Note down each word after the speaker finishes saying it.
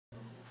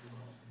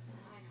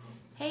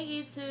Hey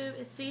YouTube,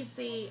 it's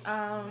Cece.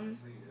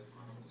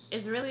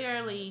 It's really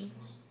early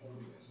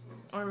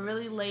or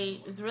really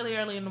late. It's really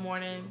early in the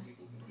morning.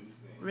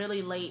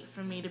 Really late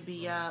for me to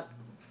be up.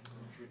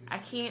 I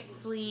can't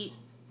sleep.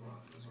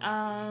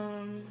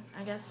 I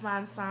guess my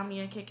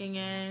insomnia kicking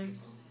in.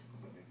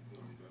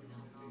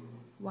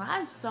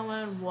 Why is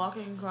someone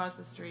walking across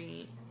the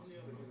street?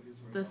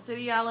 The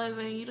city I live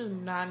in, you do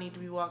not need to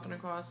be walking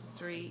across the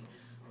street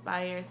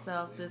by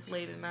yourself this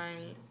late at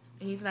night.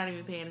 He's not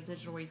even paying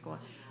attention to where he's going.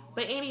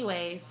 But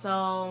anyway,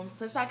 so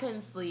since I couldn't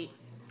sleep,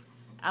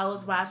 I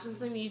was watching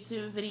some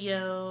YouTube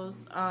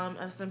videos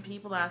of some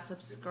people I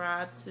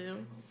subscribe to,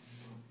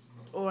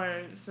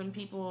 or some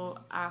people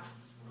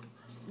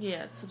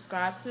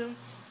subscribe to.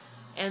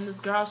 And this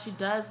girl, she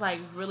does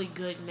like really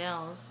good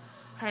nails.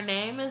 Her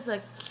name is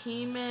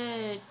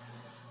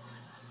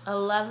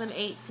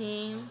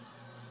Akimit1118.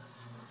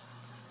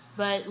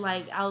 But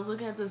like I was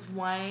looking at this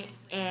one,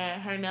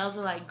 and her nails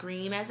are like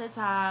green at the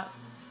top,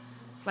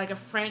 like a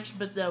French,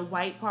 but the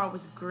white part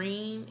was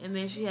green, and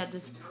then she had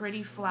this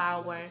pretty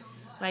flower.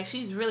 Like,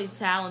 she's really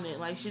talented.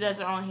 Like, she does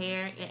her own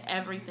hair and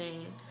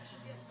everything.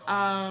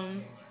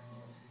 I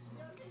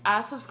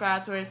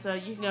subscribe to her, so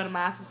you can go to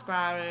my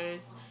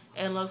subscribers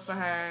and look for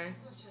her.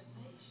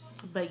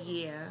 But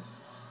yeah.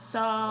 So,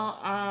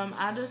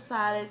 I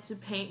decided to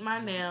paint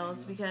my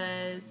nails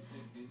because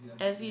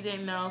if you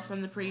didn't know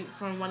from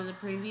one of the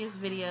previous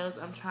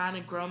videos, I'm trying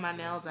to grow my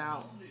nails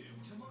out.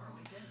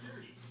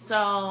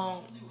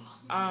 So,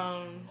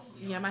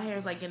 yeah, my hair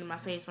is like getting in my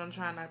face, but I'm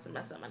trying not to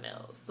mess up my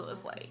nails. So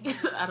it's like,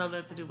 I don't know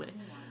what to do with it.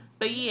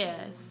 But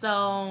yeah,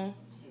 so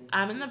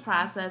I'm in the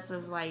process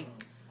of like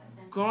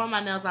growing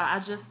my nails out. I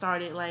just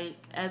started, like,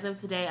 as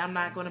of today, I'm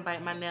not going to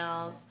bite my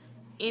nails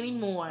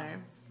anymore.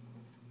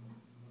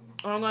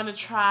 Or I'm going to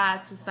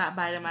try to stop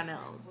biting my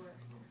nails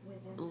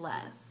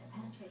less.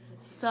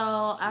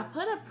 So I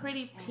put a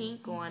pretty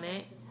pink on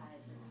it.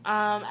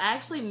 I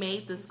actually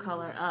made this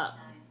color up.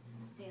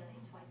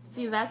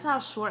 See, that's how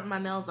short my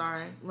nails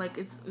are. Like,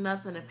 it's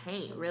nothing to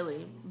paint,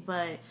 really.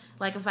 But,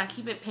 like, if I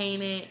keep it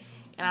painted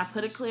and I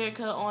put a clear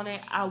coat on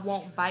it, I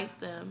won't bite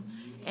them.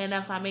 And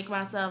if I make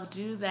myself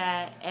do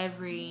that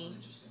every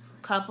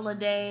couple of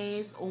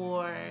days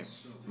or,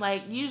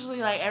 like,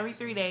 usually, like, every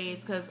 3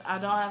 days, because I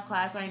don't have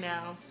class right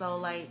now. So,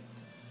 like,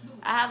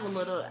 I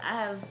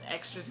have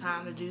extra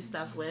time to do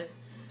stuff with.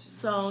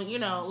 So, you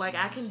know, like,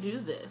 I can do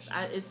this.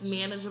 It's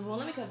manageable.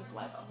 Let me cut this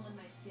light off.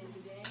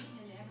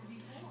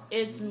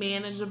 It's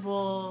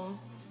manageable,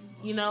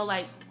 you know,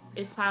 like,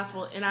 it's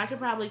possible. And I could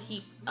probably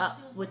keep up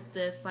with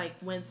this, like,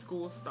 when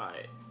school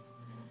starts.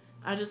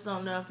 I just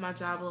don't know if my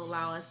job will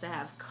allow us to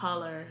have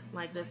color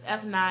like this.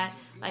 If not,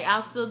 like,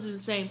 I'll still do the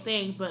same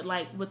thing, but,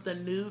 like, with the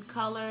nude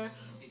color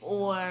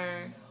or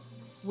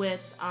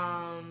with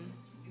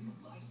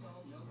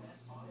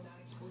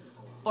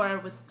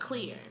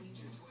clear.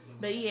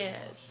 But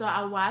yeah, so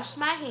I washed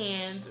my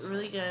hands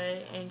really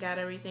good and got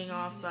everything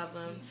off of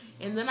them.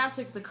 And then I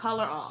took the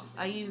color off.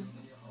 I used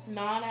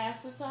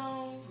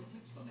non-acetone.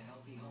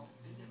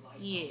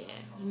 Yeah,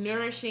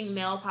 Nourishing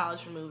Nail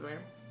Polish Remover.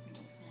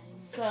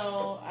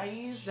 So I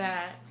used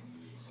that.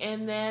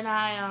 And then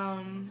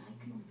I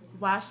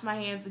washed my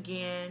hands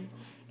again.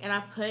 And I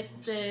put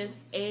this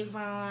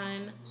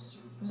Avon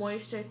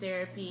Moisture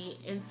Therapy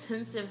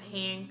Intensive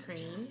Hand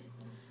Cream.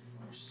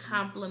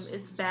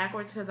 It's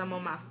backwards because I'm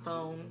on my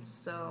phone,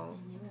 so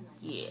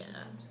yeah.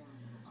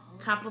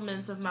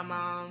 Compliments of my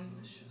mom.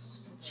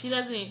 She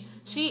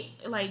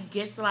like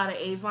gets a lot of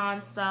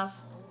Avon stuff,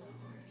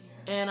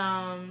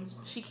 and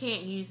she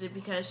can't use it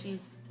because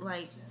she's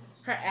like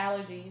her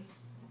allergies,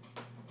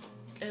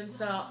 and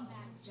so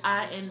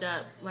I end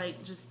up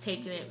like just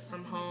taking it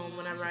from home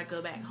whenever I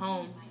go back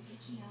home.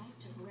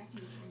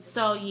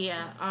 So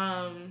yeah,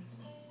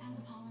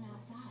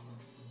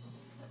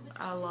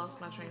 I lost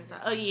my train of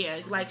thought. Oh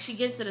yeah, like she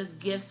gets it as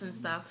gifts and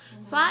stuff.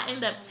 So I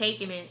end up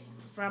taking it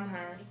from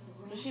her,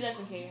 but she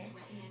doesn't care.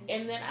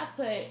 And then I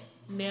put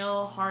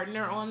nail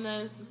hardener on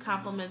this,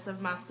 compliments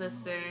of my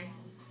sister.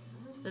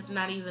 That's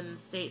not even in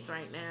the States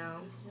right now.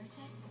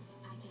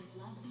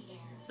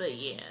 But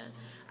yeah,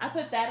 I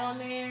put that on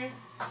there,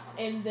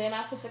 and then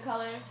I put the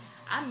color.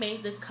 I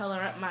made this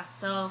color up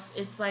myself.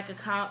 It's like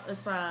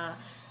it's a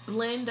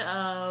blend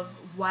of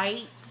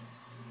white,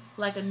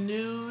 like a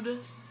nude,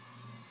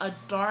 a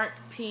dark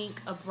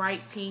pink, a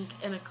bright pink,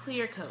 and a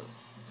clear coat.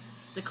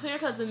 The clear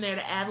coat's in there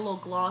to add a little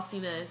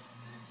glossiness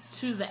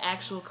to the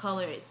actual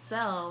color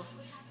itself,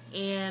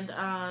 and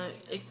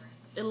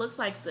it looks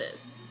like this.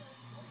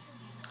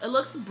 It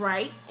looks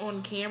bright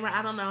on camera.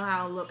 I don't know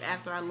how it'll look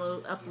after I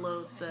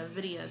upload the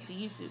video to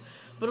YouTube,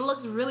 but it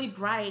looks really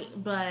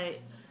bright. But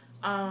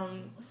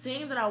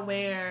seeing that I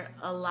wear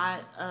a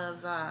lot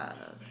of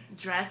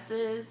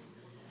dresses,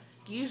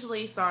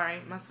 usually,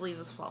 sorry, my sleeve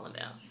is falling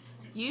down.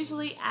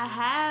 Usually I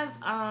have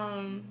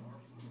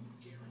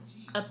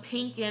a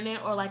pink in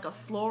it or like a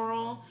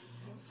floral.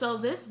 So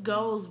this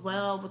goes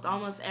well with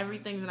almost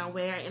everything that I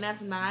wear. And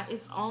if not,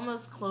 it's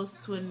almost close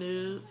to a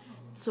nude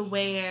to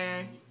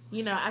where,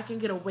 you know, I can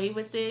get away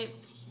with it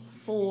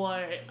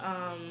for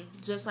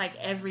just like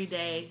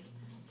everyday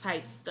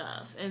type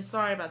stuff. And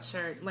sorry about the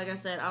shirt. Like I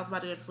said, I was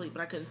about to go to sleep,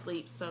 but I couldn't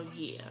sleep. So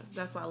yeah,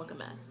 that's why I look a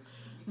mess.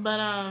 But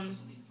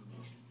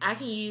I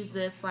can use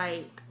this,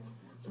 like,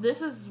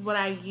 this is what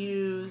I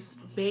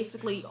used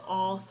basically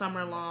all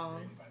summer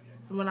long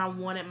when I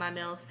wanted my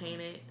nails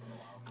painted.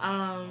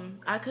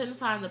 I couldn't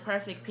find the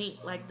perfect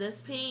pink. Like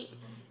this pink,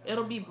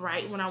 it'll be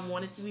bright when I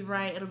want it to be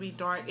bright. It'll be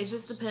dark. It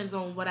just depends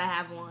on what I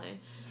have on.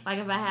 Like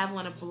if I have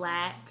on a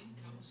black,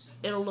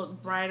 it'll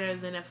look brighter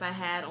than if I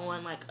had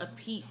on like a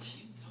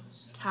peach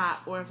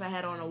top, or if I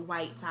had on a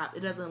white top.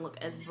 It doesn't look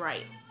as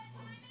bright.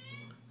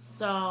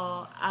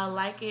 So I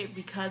like it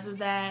because of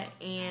that.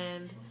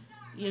 And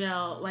you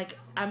know, like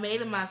I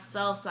made it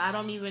myself, so I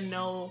don't even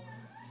know,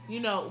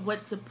 you know,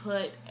 what to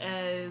put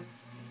as,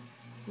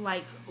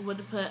 like, what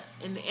to put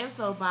in the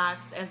info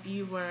box if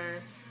you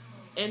were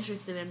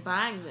interested in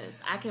buying this.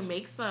 I can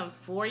make some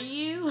for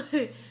you,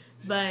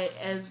 but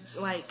as,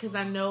 like, because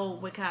I know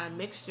what kind of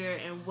mixture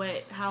and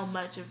how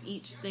much of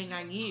each thing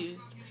I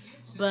used.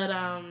 But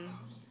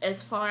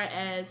as far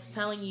as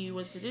telling you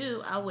what to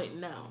do, I wouldn't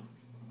know.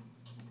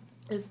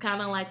 It's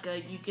kind of like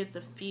you get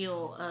the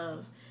feel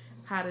of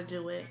how to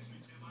do it.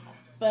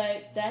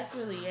 But that's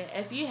really it.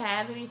 If you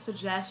have any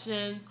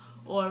suggestions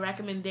or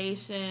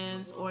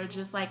recommendations or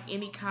just like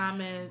any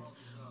comments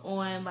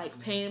on like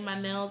painting my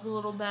nails a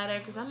little better,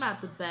 because I'm not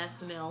the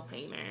best nail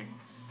painter,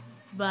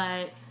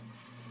 but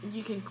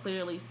you can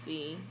clearly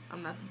see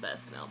I'm not the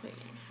best nail painter.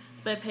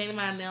 But painting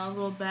my nails a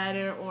little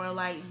better, or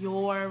like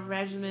your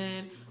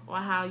regimen, or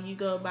how you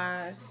go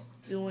by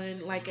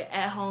doing like an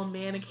at-home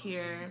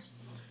manicure,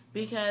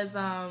 because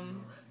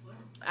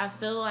I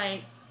feel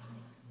like,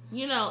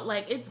 you know,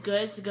 like it's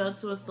good to go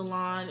to a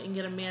salon and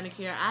get a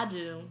manicure. I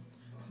do,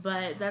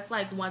 but that's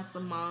like once a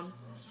month,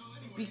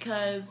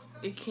 because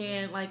it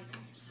can, like,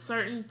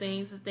 certain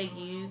things that they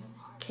use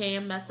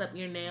can mess up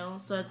your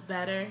nails. So it's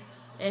better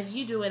if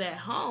you do it at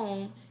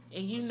home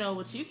and you know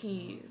what you can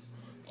use.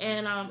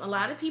 And a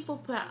lot of people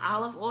put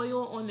olive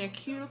oil on their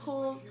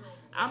cuticles.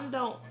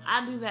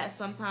 I do that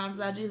sometimes.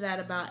 I do that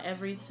about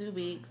every 2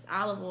 weeks,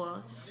 olive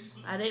oil.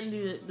 I didn't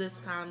do it this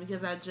time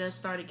because I just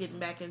started getting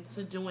back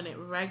into doing it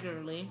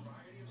regularly.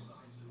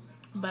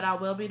 But I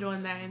will be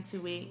doing that in 2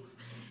 weeks.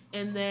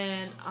 And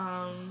then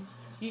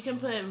you can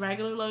put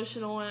regular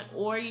lotion on,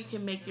 or you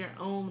can make your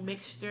own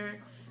mixture.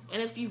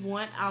 And if you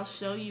want, I'll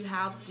show you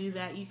how to do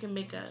that. You can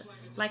make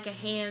a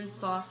hand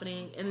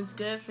softening, and it's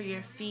good for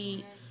your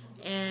feet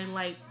and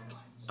like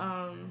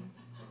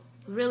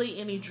really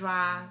any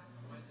dry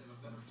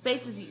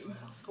spaces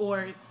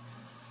or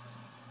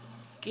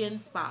skin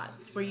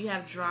spots where you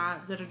have dry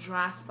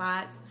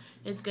spots.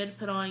 It's good to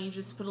put on. You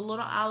just put a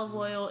little olive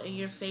oil in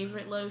your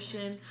favorite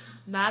lotion,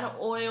 not an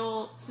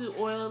oil too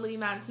oily,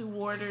 not too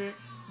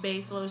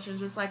water-based lotion,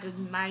 just like a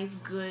nice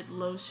good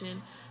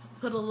lotion.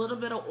 Put a little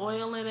bit of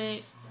oil in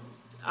it.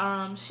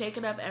 Shake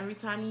it up every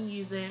time you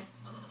use it,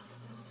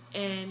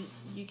 and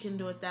you can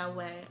do it that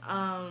way.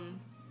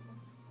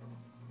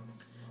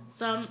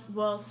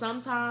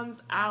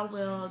 Sometimes I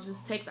will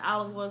just take the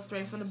olive oil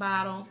straight from the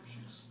bottle,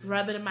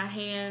 rub it in my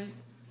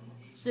hands,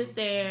 sit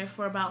there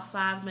for about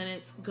 5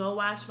 minutes, go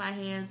wash my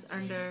hands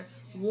under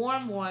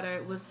warm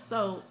water with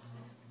soap,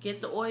 get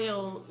the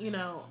oil, you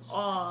know,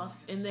 off,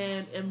 and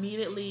then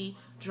immediately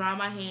dry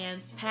my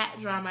hands, pat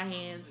dry my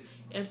hands,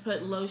 and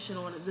put lotion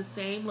on it, the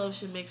same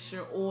lotion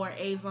mixture or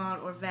Avon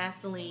or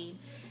Vaseline.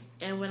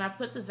 And when I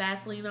put the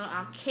Vaseline on,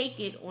 I'll cake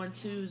it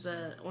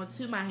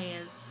onto my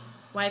hands,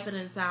 wipe it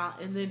in towel,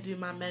 and then do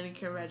my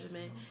manicure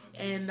regimen.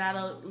 And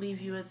that'll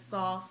leave you with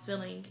soft,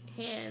 filling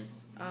hands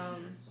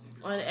on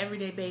an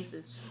everyday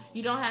basis.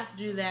 You don't have to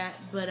do that,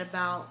 but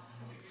about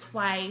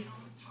twice,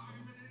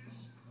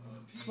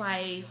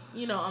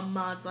 you know, a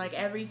month, like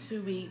every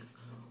 2 weeks.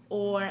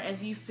 Or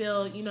if you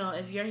feel, you know,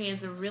 if your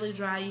hands are really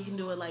dry, you can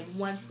do it like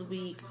once a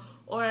week.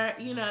 Or,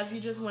 you know, if you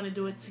just want to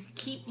do it to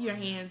keep your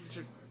hands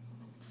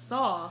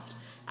soft,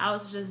 I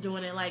was just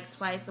doing it like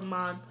twice a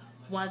month,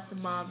 once a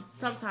month,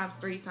 sometimes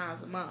 3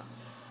 times a month.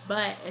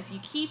 But if you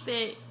keep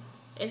it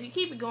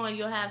going,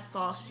 you'll have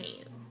soft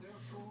hands.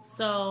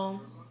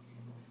 So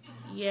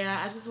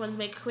yeah, I just wanted to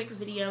make a quick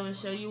video and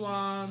show you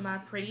all my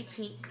pretty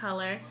pink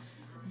color.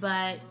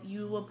 But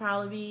you will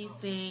probably be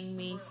seeing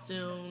me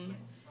soon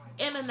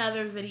in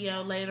another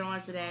video later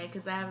on today,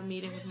 because I have a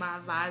meeting with my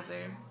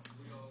advisor.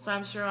 So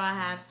I'm sure I'll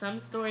have some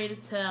story to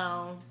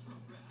tell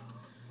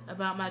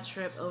about my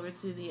trip over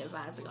to the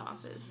advising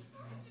office.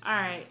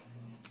 Alright,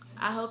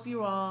 I hope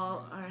you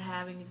all are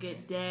having a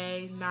good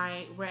day,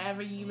 night,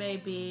 wherever you may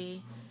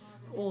be,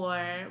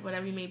 or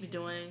whatever you may be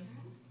doing.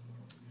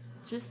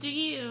 Just do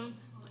you.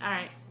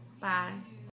 Alright, bye.